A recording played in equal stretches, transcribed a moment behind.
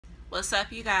What's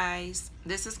up, you guys?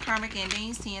 This is Karmic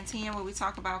Endings, TNT, where we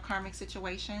talk about karmic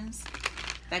situations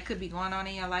that could be going on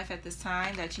in your life at this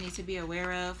time that you need to be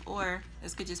aware of, or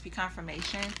this could just be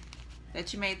confirmation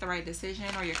that you made the right decision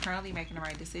or you're currently making the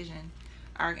right decision.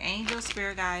 Archangels,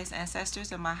 spirit guides,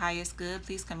 ancestors of my highest good,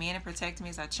 please come in and protect me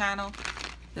as I channel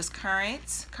this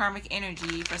current karmic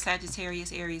energy for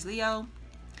Sagittarius, Aries, Leo.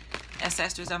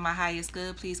 Ancestors of my highest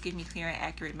good, please give me clear and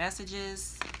accurate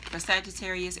messages for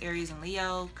Sagittarius, Aries, and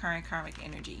Leo. Current karmic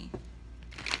energy.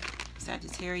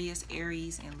 Sagittarius,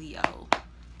 Aries, and Leo.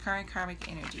 Current karmic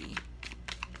energy.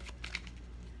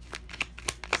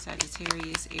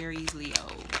 Sagittarius, Aries, Leo.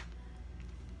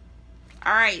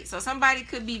 Alright, so somebody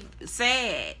could be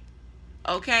sad.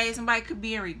 Okay, somebody could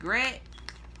be in regret.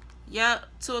 Yup,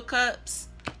 Two of Cups.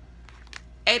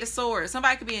 Eight of Swords.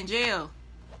 Somebody could be in jail.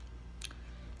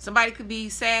 Somebody could be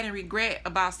sad and regret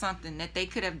about something that they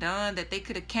could have done, that they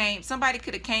could have somebody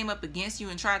could have came up against you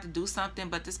and tried to do something,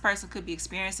 but this person could be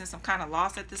experiencing some kind of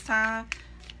loss at this time.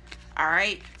 All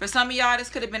right. For some of y'all, this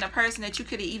could have been a person that you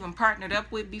could have even partnered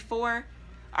up with before.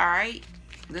 All right.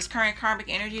 This current karmic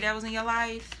energy that was in your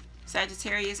life.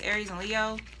 Sagittarius, Aries, and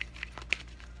Leo.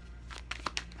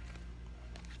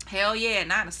 Hell yeah.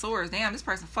 Nine of Swords. Damn, this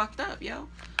person fucked up, yo.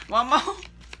 One more.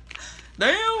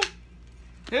 Damn.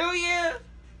 Hell yeah.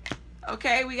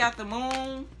 Okay, we got the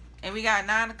Moon and we got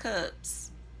Nine of Cups.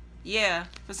 Yeah,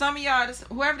 for some of y'all,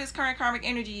 whoever this current karmic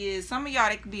energy is, some of y'all,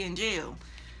 they could be in jail.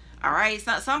 All right,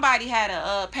 somebody had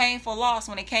a painful loss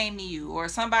when it came to you, or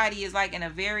somebody is like in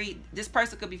a this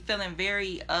person could be feeling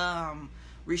very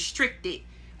restricted.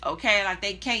 Okay, like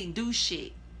they can't do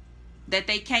shit, that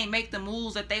they can't make the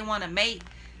moves that they want to make.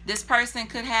 This person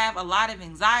could have a lot of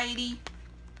anxiety,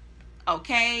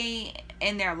 okay,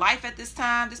 in their life at this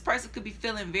time. This person could be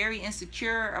feeling very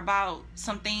insecure about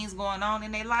some things going on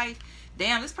in their life.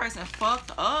 Damn, this person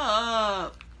fucked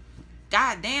up.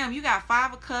 God damn, you got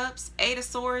Five of Cups, Eight of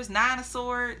Swords, Nine of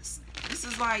Swords. This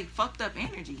is like fucked up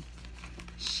energy.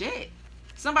 Shit.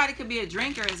 Somebody could be a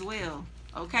drinker as well.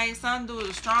 Okay, sun due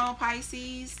to strong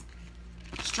Pisces,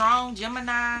 strong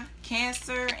Gemini,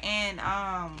 Cancer, and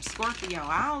Scorpio.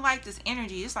 I don't like this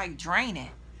energy. It's like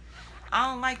draining. I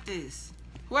don't like this.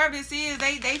 Whoever this is,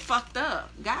 they fucked up.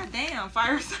 God damn,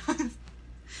 fire signs.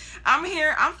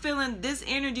 I'm feeling this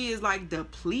energy is like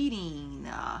depleting.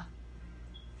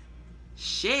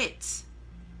 Shit.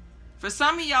 For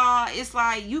some of y'all, it's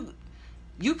like you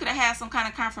could have had some kind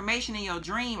of confirmation in your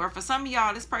dream. Or for some of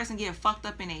y'all, this person getting fucked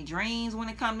up in their dreams when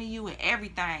it comes to you and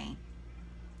everything.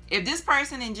 If this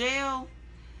person in jail,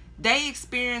 they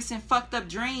experiencing fucked up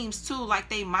dreams too. Like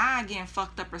they mind getting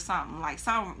fucked up or something. Like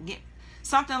something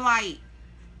like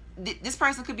this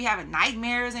person could be having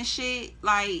nightmares and shit.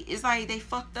 Like it's like they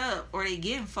fucked up or they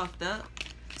getting fucked up.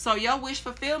 So your wish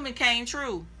fulfillment came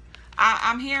true.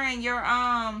 I'm hearing your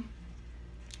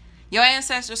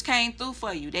ancestors came through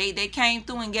for you. They came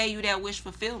through and gave you that wish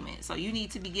fulfillment. So you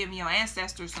need to be giving your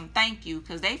ancestors some thank you,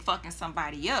 because they fucking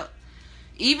somebody up.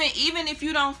 Even if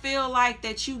you don't feel like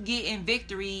that you getting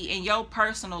victory in your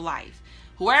personal life,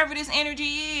 whoever this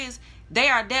energy is, they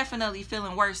are definitely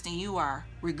feeling worse than you are.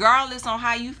 Regardless on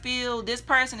how you feel, this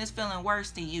person is feeling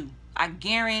worse than you. I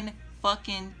guarantee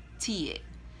it.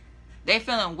 They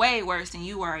feeling way worse than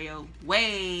you are, yo.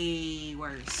 Way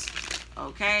worse.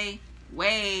 Okay?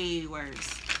 Way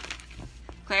worse.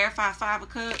 Clarify Five of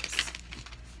Cups.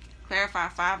 Clarify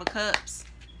Five of Cups.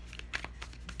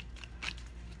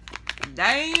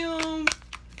 Damn.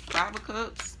 Five of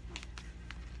Cups.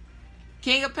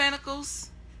 King of Pentacles.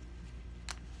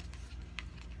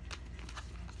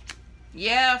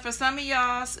 Yeah, for some of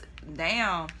y'all,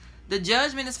 damn, the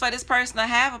judgment is for this person to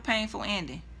have a painful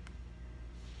ending.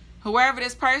 Whoever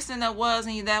this person that was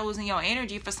in your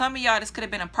energy, for some of y'all, this could have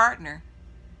been a partner,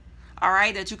 all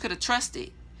right, that you could have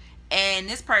trusted. And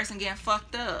this person getting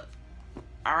fucked up,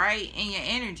 all right, in your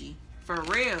energy, for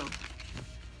real.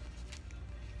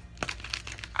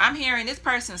 I'm hearing this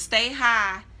person stay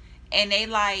high, and they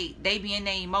be in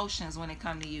their emotions when it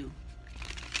come to you.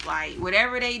 Like,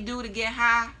 whatever they do to get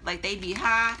high, like they be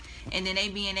high, and then they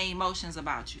be in their emotions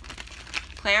about you.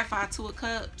 Clarify Two of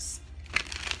Cups.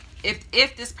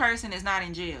 If this person is not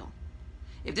in jail.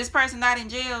 If this person not in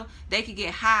jail, they could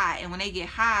get high. And when they get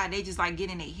high, they just like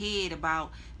get in their head about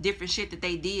different shit that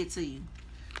they did to you.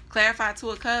 Clarify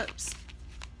Two of Cups.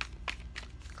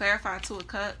 Clarify Two of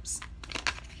Cups.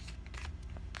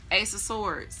 Ace of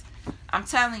Swords. I'm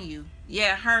telling you.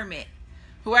 Yeah, Hermit.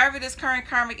 Whoever this current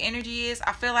karmic energy is,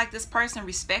 I feel like this person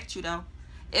respects you, though.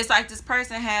 It's like this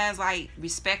person has, like,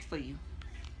 respect for you.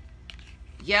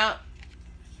 Yep.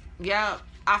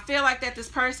 I feel like that this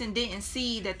person didn't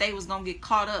see that they was going to get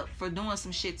caught up for doing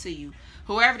some shit to you.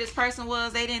 Whoever this person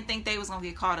was, they didn't think they was going to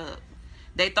get caught up.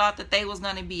 They thought that they was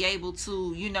going to be able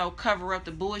to, you know, cover up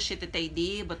the bullshit that they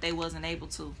did, but they wasn't able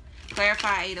to.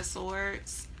 Clarify 8 of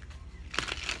Swords.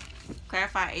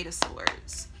 Clarify 8 of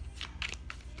Swords.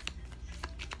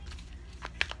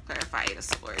 Clarify 8 of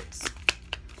Swords.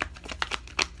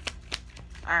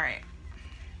 Alright.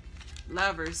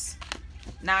 Lovers.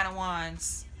 9 of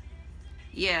Wands.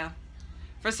 Yeah.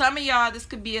 For some of y'all, this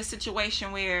could be a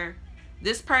situation where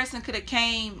this person could have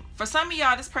came, for some of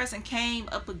y'all, this person came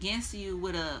up against you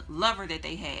with a lover that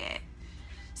they had.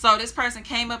 So this person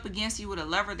came up against you with a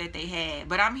lover that they had.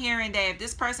 But I'm hearing that if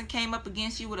this person came up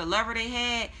against you with a lover they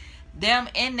had, them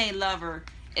and they lover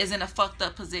is in a fucked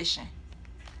up position.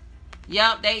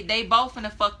 Yup, they both in a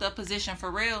fucked up position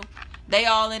for real. They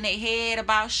all in their head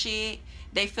about shit.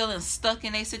 They feeling stuck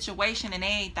in their situation and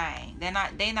everything.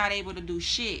 They not able to do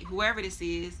shit. Whoever this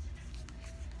is.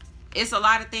 It's a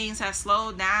lot of things have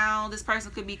slowed down. This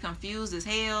person could be confused as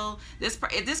hell.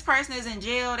 If this person is in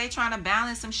jail, they trying to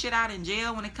balance some shit out in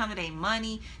jail when it comes to their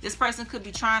money. This person could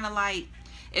be trying to like,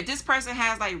 if this person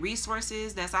has like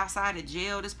resources that's outside of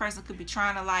jail, this person could be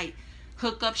trying to like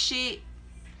hook up shit.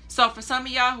 So for some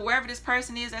of y'all, whoever this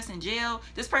person is that's in jail,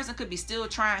 this person could be still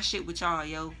trying shit with y'all,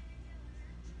 yo.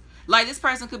 Like this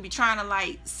person could be trying to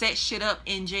like set shit up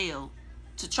in jail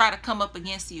to try to come up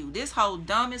against you. This whole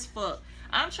dumb as fuck.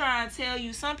 I'm trying to tell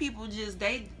you, some people just,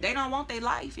 they don't want their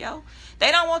life, yo.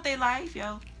 They don't want their life,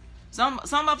 yo. Some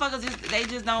motherfuckers, they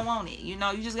just don't want it. You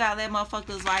know, you just gotta let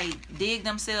motherfuckers, like, dig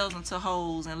themselves into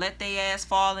holes and let their ass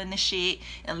fall in the shit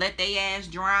and let their ass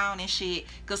drown in shit.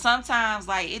 Because sometimes,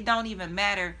 like, it don't even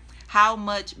matter how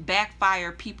much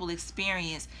backfire people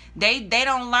experience. They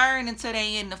don't learn until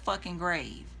they in the fucking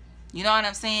grave. You know what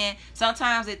I'm saying?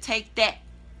 Sometimes it take that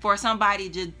for somebody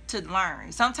to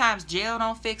learn. Sometimes jail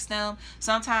don't fix them.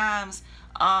 Sometimes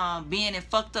being in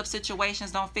fucked up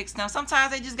situations don't fix them.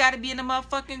 Sometimes they just got to be in the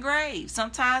motherfucking grave.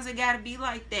 Sometimes it got to be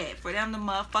like that for them to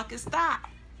motherfucking stop.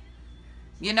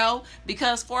 You know?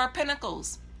 Because 4 of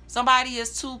Pentacles, somebody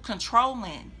is too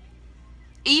controlling.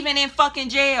 Even in fucking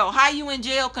jail. How you in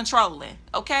jail controlling?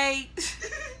 Okay?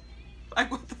 Like,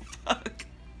 what the fuck?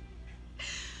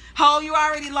 Ho, you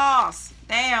already lost.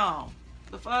 Damn.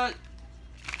 The fuck?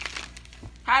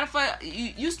 How the fuck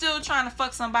you still trying to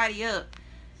fuck somebody up?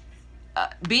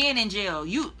 Being in jail,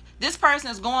 this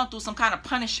person is going through some kind of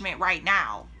punishment right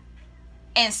now,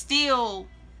 and still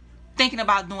thinking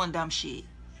about doing dumb shit.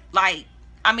 Like,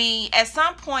 I mean, at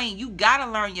some point you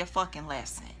gotta learn your fucking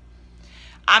lesson.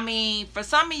 I mean, for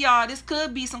some of y'all, this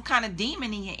could be some kind of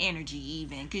demon in your energy,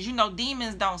 even, because you know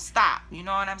demons don't stop. You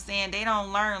know what I'm saying? They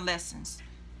don't learn lessons.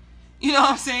 You know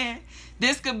what I'm saying?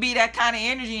 This could be that kind of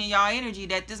energy in y'all energy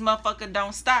that this motherfucker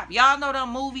don't stop. Y'all know them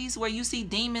movies where you see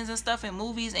demons and stuff in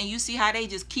movies and you see how they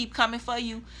just keep coming for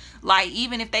you? Like,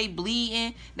 even if they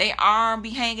bleeding, they arm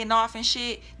be hanging off and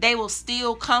shit, they will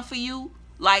still come for you.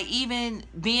 Like, even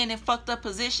being in fucked up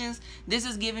positions, this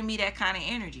is giving me that kind of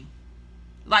energy.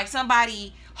 Like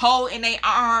somebody holding their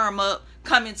arm up,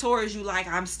 coming towards you like,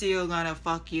 I'm still gonna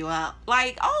fuck you up.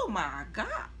 Like, oh my God.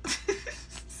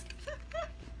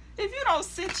 If you don't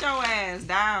sit your ass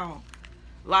down,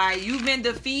 like, you've been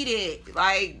defeated,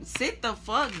 like, sit the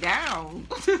fuck down.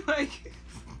 Like,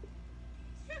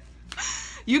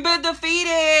 you've been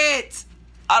defeated.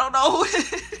 I don't know.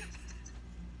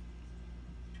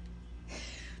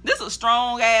 This is a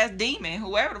strong ass demon,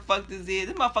 whoever the fuck this is.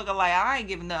 This motherfucker like, I ain't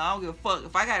giving nothing. I don't give a fuck.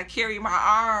 If I gotta carry my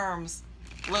arms,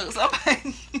 look,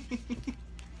 somebody.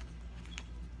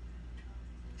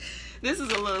 This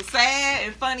is a little sad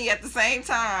and funny at the same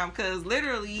time, because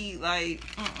literally, like,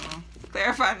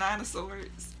 Clarify 9 of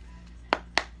Swords.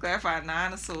 Clarify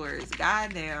 9 of Swords.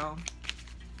 Goddamn.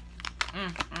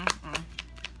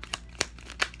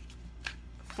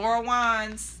 4 of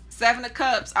Wands. 7 of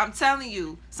Cups. I'm telling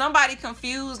you, somebody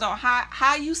confused on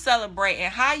how you celebrate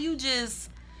and how you just,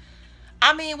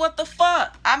 I mean, what the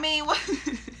fuck? I mean, what?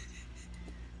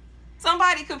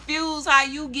 Somebody confused how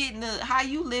you getting how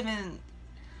you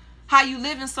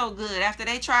living so good after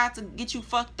they tried to get you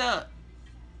fucked up.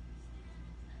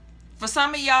 For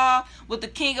some of y'all with the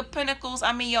King of Pentacles,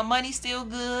 I mean, your money's still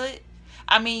good.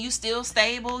 I mean, you still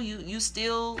stable. You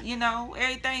still, you know,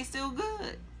 everything's still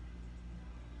good.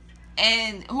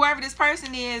 And whoever this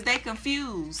person is, they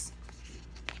confused.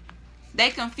 They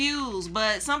confused,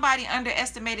 but somebody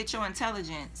underestimated your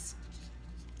intelligence.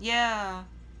 Yeah.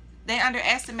 They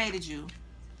underestimated you.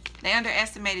 They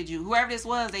underestimated you. Whoever this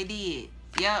was, they did.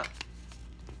 Yep.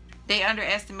 They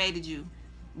underestimated you.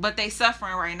 But they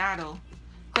suffering right now, though.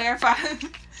 Clarify.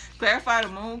 Clarify the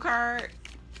Moon card.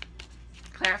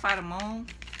 Clarify the Moon.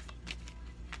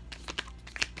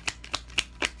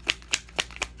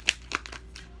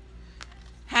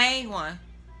 Hang one.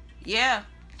 Yeah.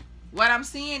 What I'm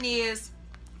seeing is,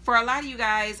 for a lot of you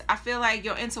guys, I feel like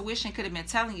your intuition could have been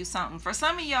telling you something. For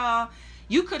some of y'all,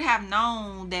 you could have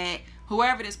known that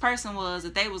whoever this person was,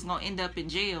 that they was going to end up in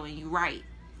jail, and you right.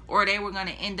 Or they were going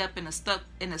to end up in a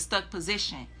stuck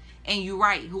position, and you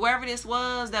right. Whoever this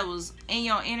was that was in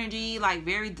your energy, like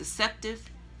very deceptive,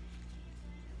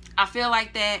 I feel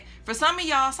like that for some of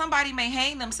y'all, somebody may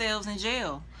hang themselves in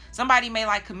jail. Somebody may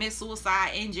like commit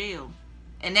suicide in jail,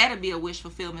 and that'll be a wish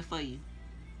fulfillment for you.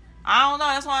 I don't know.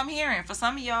 That's what I'm hearing. For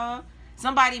some of y'all,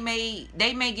 somebody may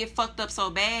get fucked up so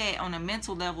bad on a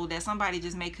mental level that somebody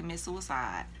just may commit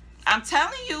suicide. I'm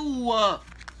telling you,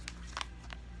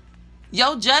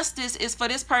 your justice is for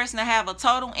this person to have a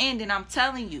total ending. I'm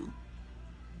telling you,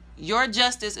 your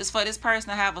justice is for this person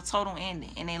to have a total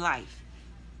ending in their life.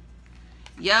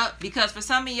 Yup, because for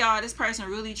some of y'all, this person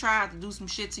really tried to do some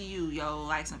shit to you, yo,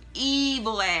 like some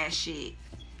evil ass shit.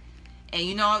 And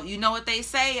you know what they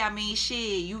say. I mean,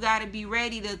 shit, you got to be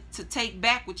ready to take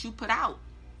back what you put out.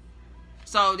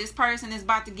 So this person is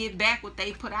about to get back what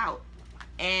they put out.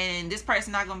 And this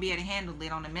person not going to be able to handle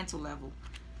it on the mental level.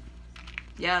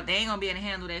 Yeah, they ain't going to be able to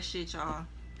handle that shit, y'all.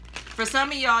 For some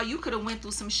of y'all, you could have went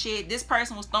through some shit. This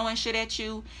person was throwing shit at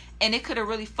you, and it could have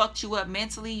really fucked you up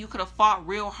mentally. You could have fought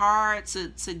real hard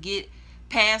to get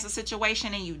past the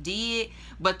situation, and you did.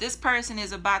 But this person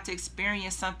is about to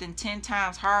experience something 10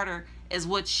 times harder as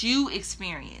what you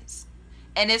experience.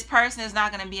 And this person is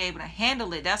not going to be able to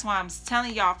handle it. That's why I'm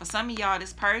telling y'all, for some of y'all,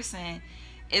 this person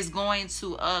is going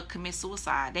to commit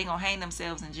suicide. They're going to hang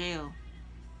themselves in jail.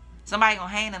 Somebody going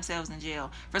to hang themselves in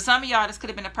jail. For some of y'all, this could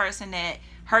have been a person that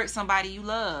hurt somebody you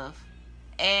love.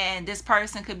 And this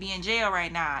person could be in jail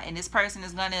right now. And this person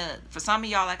is going to, for some of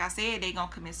y'all, like I said, they're going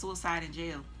to commit suicide in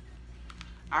jail.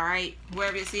 All right?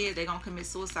 Whoever this is, they're going to commit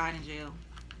suicide in jail.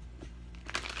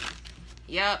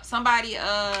 Yep. Somebody,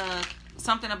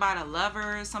 something about a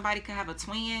lover. Somebody could have a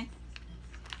twin.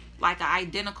 Like an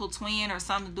identical twin or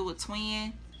something to do with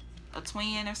twin. A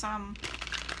twin or something.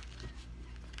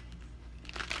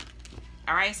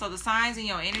 Alright, so the signs in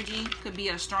your energy could be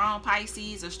a strong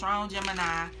Pisces, a strong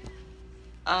Gemini.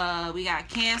 We got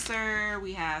Cancer,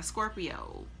 we have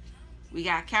Scorpio. We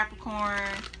got Capricorn,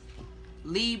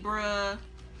 Libra,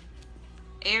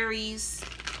 Aries.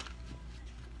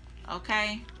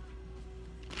 Okay.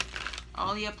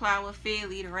 Only apply with fear,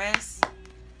 leave the rest.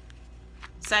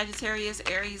 Sagittarius,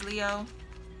 Aries, Leo.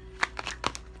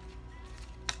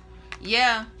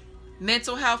 Yeah.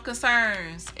 Mental health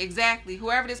concerns. Exactly.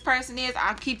 Whoever this person is,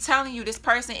 I keep telling you, this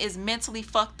person is mentally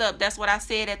fucked up. That's what I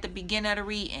said at the beginning of the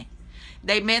reading.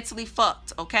 They mentally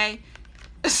fucked, okay?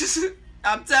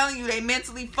 I'm telling you, they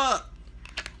mentally fucked.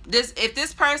 If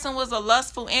this person was a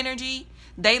lustful energy,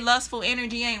 they lustful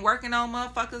energy ain't working on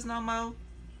motherfuckers no more.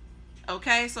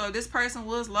 Okay, so if this person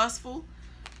was lustful,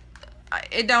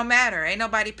 it don't matter. Ain't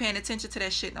nobody paying attention to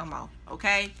that shit no more.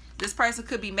 Okay? This person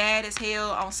could be mad as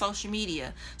hell on social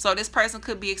media. So this person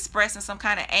could be expressing some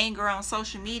kind of anger on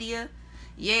social media.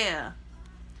 Yeah.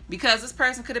 Because this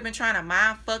person could have been trying to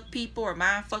mind fuck people or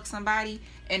mind fuck somebody.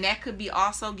 And that could be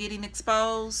also getting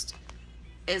exposed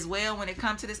as well when it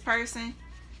comes to this person.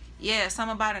 Yeah,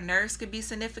 something about a nurse could be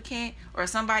significant. Or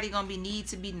somebody gonna need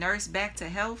to be nursed back to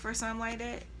health or something like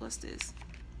that. What's this?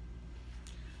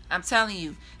 I'm telling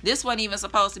you, this wasn't even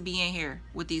supposed to be in here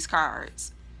with these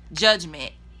cards.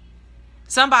 Judgment.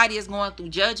 Somebody is going through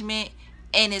judgment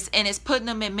and it's putting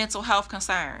them in mental health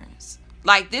concerns.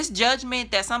 Like this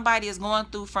judgment that somebody is going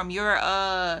through from your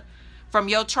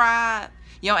tribe,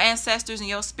 your ancestors and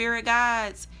your spirit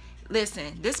guides.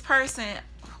 Listen, this person,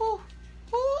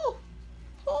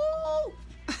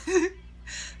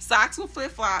 socks with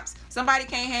flip-flops. Somebody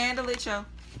can't handle it, yo.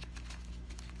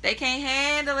 They can't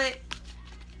handle it.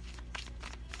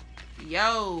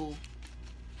 Yo.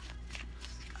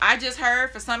 I just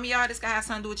heard for some of y'all, this got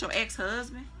something to do with your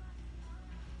ex-husband.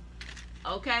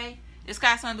 Okay? This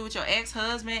got something to do with your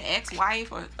ex-husband,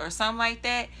 ex-wife, or something like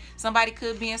that. Somebody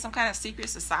could be in some kind of secret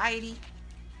society.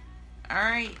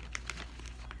 Alright?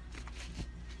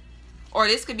 Or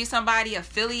this could be somebody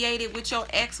affiliated with your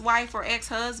ex-wife or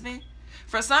ex-husband.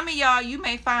 For some of y'all, you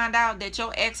may find out that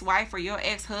your ex-wife or your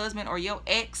ex-husband or your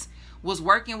ex was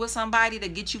working with somebody to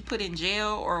get you put in jail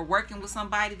or working with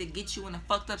somebody to get you in a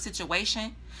fucked up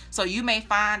situation. So you may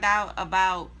find out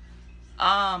about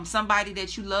somebody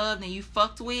that you loved and you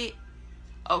fucked with.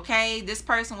 Okay, this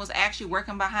person was actually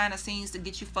working behind the scenes to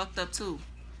get you fucked up too.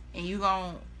 And you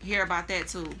gonna hear about that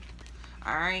too.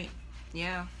 Alright,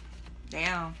 yeah.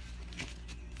 Damn.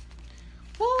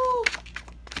 Woo.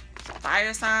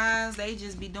 Fire signs, they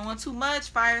just be doing too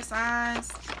much, fire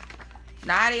signs.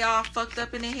 Now they all fucked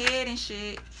up in the head and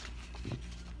shit.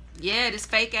 Yeah, this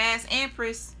fake ass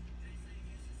Empress.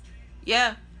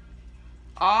 Yeah.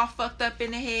 All fucked up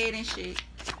in the head and shit.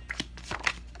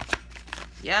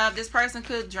 Yeah, this person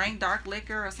could drink dark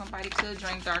liquor, or somebody could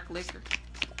drink dark liquor.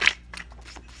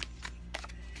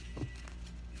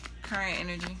 Current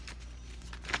energy.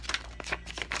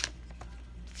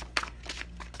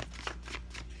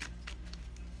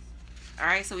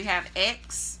 Alright, so we have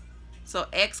X. So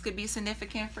X could be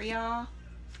significant for y'all.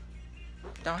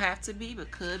 Don't have to be, but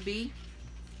could be.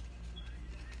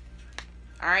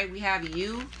 Alright, we have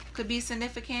U. Could be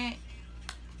significant.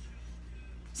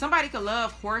 Somebody could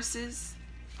love horses.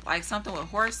 Like something with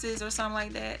horses or something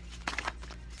like that.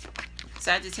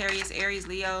 Sagittarius, Aries,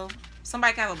 Leo.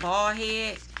 Somebody could have a bald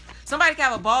head. Somebody could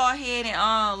have a bald head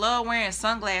and love wearing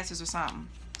sunglasses or something.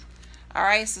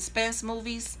 Alright, suspense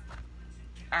movies.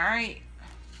 Alright.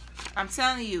 I'm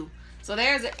telling you. So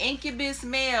there's an incubus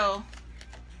male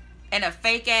and a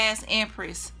fake ass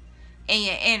Empress in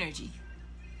your energy.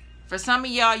 For some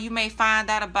of y'all, you may find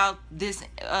out about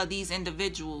these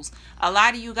individuals. A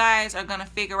lot of you guys are going to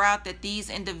figure out that these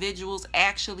individuals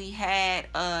actually had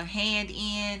a hand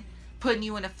in putting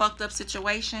you in a fucked up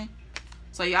situation.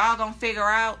 So y'all going to figure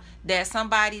out that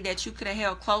somebody that you could have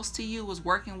held close to you was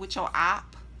working with your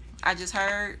op. I just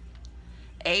heard.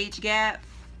 Age gap.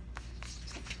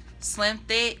 Slim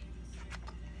thick.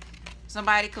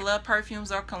 Somebody could love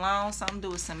perfumes or cologne. Something to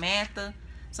do with Samantha.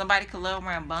 Somebody could love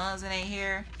wearing buns in their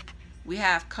hair. We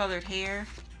have colored hair.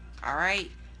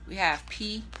 Alright. We have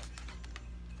P.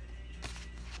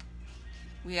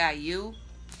 We got U.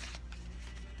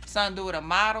 Something to do with a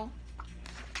model.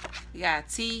 We got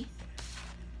T.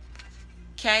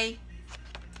 K.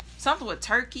 Something with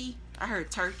turkey. I heard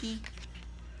turkey.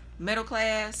 Middle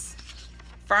class.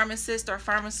 Pharmacist or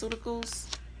pharmaceuticals.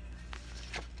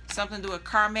 Something to do with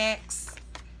Karmics.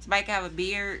 Somebody can have a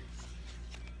beard.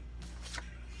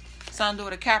 Something to do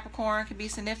with a Capricorn could be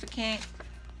significant.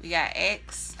 We got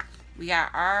X. We got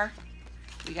R.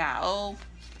 We got O.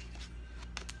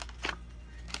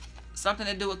 Something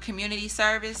to do with community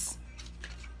service.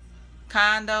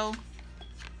 Condo.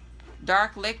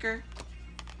 Dark liquor.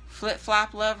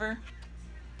 Flip-flop lover.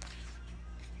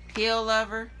 Heel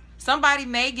lover. Somebody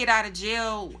may get out of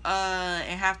jail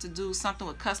and have to do something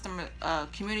with customer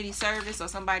community service, or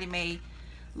somebody may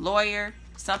lawyer,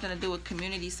 something to do with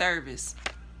community service.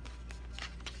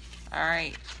 All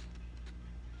right.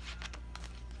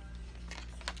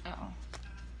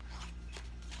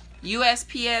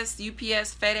 USPS,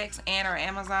 UPS, FedEx, and or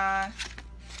Amazon.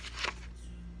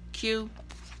 Q.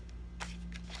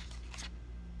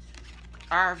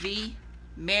 RV,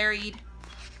 married,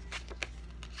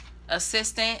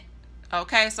 assistant.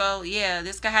 Okay, so yeah,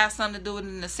 this could have something to do with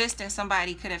an assistant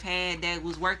somebody could have had that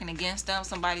was working against them.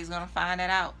 Somebody's gonna find that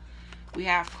out. We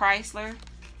have Chrysler,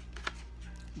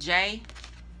 J.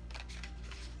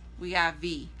 We got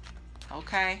V.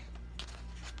 Okay.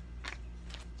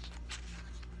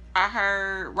 I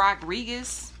heard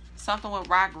Rodriguez. Something with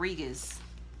Rodriguez.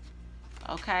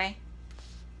 Okay.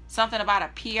 Something about a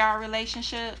PR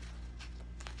relationship.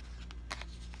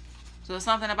 So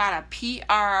something about a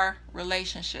PR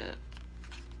relationship.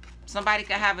 Somebody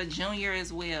could have a junior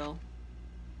as well.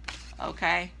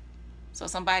 Okay. So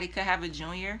somebody could have a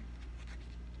junior.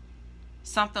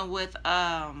 Something with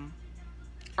a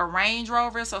Range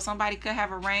Rover. So somebody could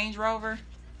have a Range Rover.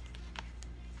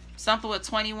 Something with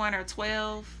 21 or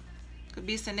 12. Could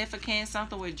be significant.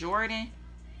 Something with Jordan.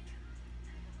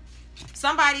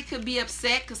 Somebody could be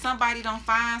upset because somebody don't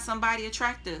find somebody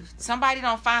attractive. Somebody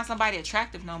don't find somebody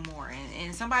attractive no more.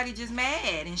 And somebody just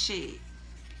mad and shit.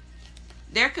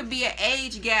 There could be an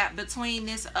age gap between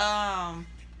this,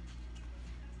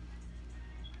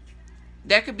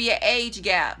 there could be an age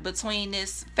gap between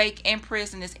this fake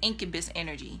Empress and this incubus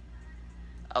energy.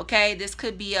 Okay, this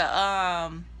could be a,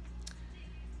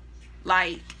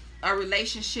 like a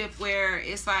relationship where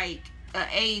it's like an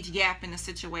age gap in the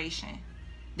situation.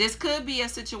 This could be a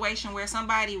situation where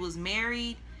somebody was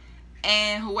married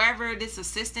and whoever this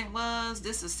assistant was,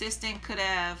 this assistant could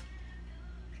have,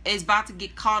 is about to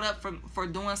get caught up for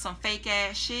doing some fake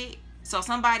ass shit. So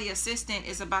somebody assistant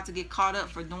is about to get caught up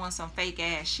for doing some fake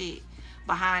ass shit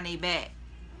behind their back.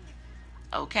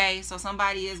 Okay, so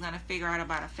somebody is going to figure out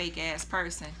about a fake ass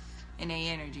person in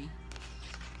their energy.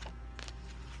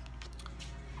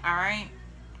 Alright.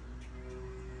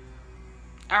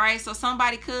 Alright, so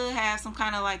somebody could have some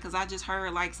kind of like, because I just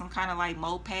heard like some kind of like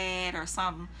moped or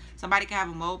something. Somebody could have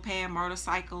a moped,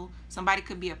 motorcycle. Somebody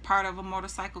could be a part of a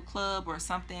motorcycle club or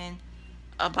something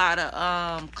about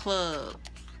a club.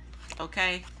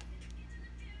 Okay?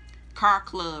 Car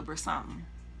club or something.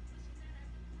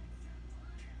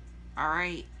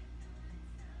 Alright.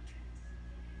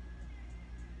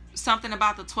 something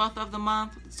about the 12th of the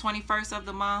month, the 21st of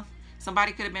the month.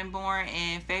 Somebody could have been born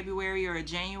in February or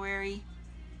January.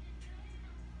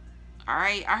 All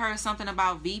right. I heard something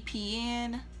about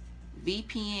VPN.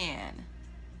 VPN.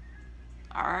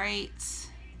 All right.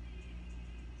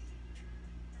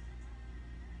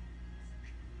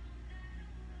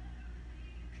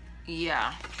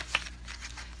 Yeah.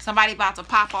 Somebody about to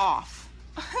pop off.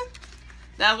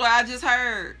 That's what I just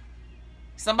heard.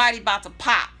 Somebody about to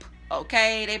pop.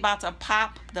 Okay? They about to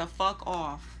pop the fuck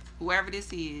off. Whoever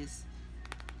this is.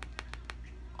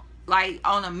 Like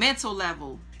on a mental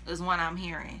level is what I'm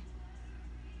hearing.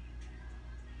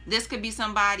 This could be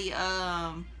somebody,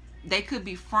 they could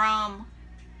be from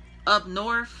up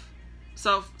north.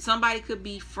 So somebody could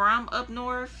be from up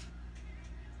north.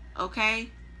 Okay?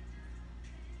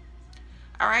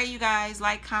 Alright, you guys,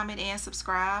 like, comment, and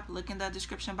subscribe. Look in the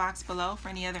description box below for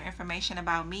any other information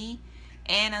about me.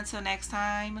 And until next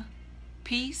time,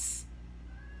 peace.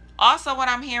 Also, what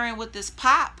I'm hearing with this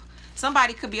pop,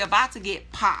 somebody could be about to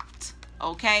get popped.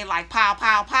 Okay? Like pow,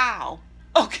 pow, pow.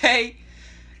 Okay?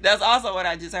 That's also what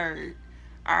I just heard.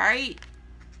 Alright?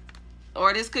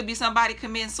 Or this could be somebody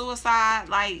committing suicide,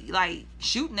 like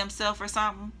shooting themselves or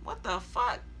something. What the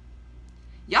fuck?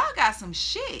 Y'all got some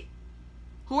shit.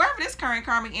 Whoever this current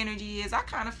karmic energy is, I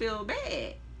kind of feel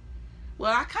bad.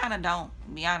 Well, I kind of don't. To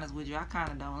be honest with you, I kind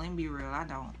of don't. Let me be real. I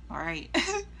don't. All right.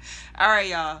 All right,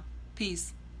 y'all.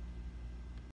 Peace.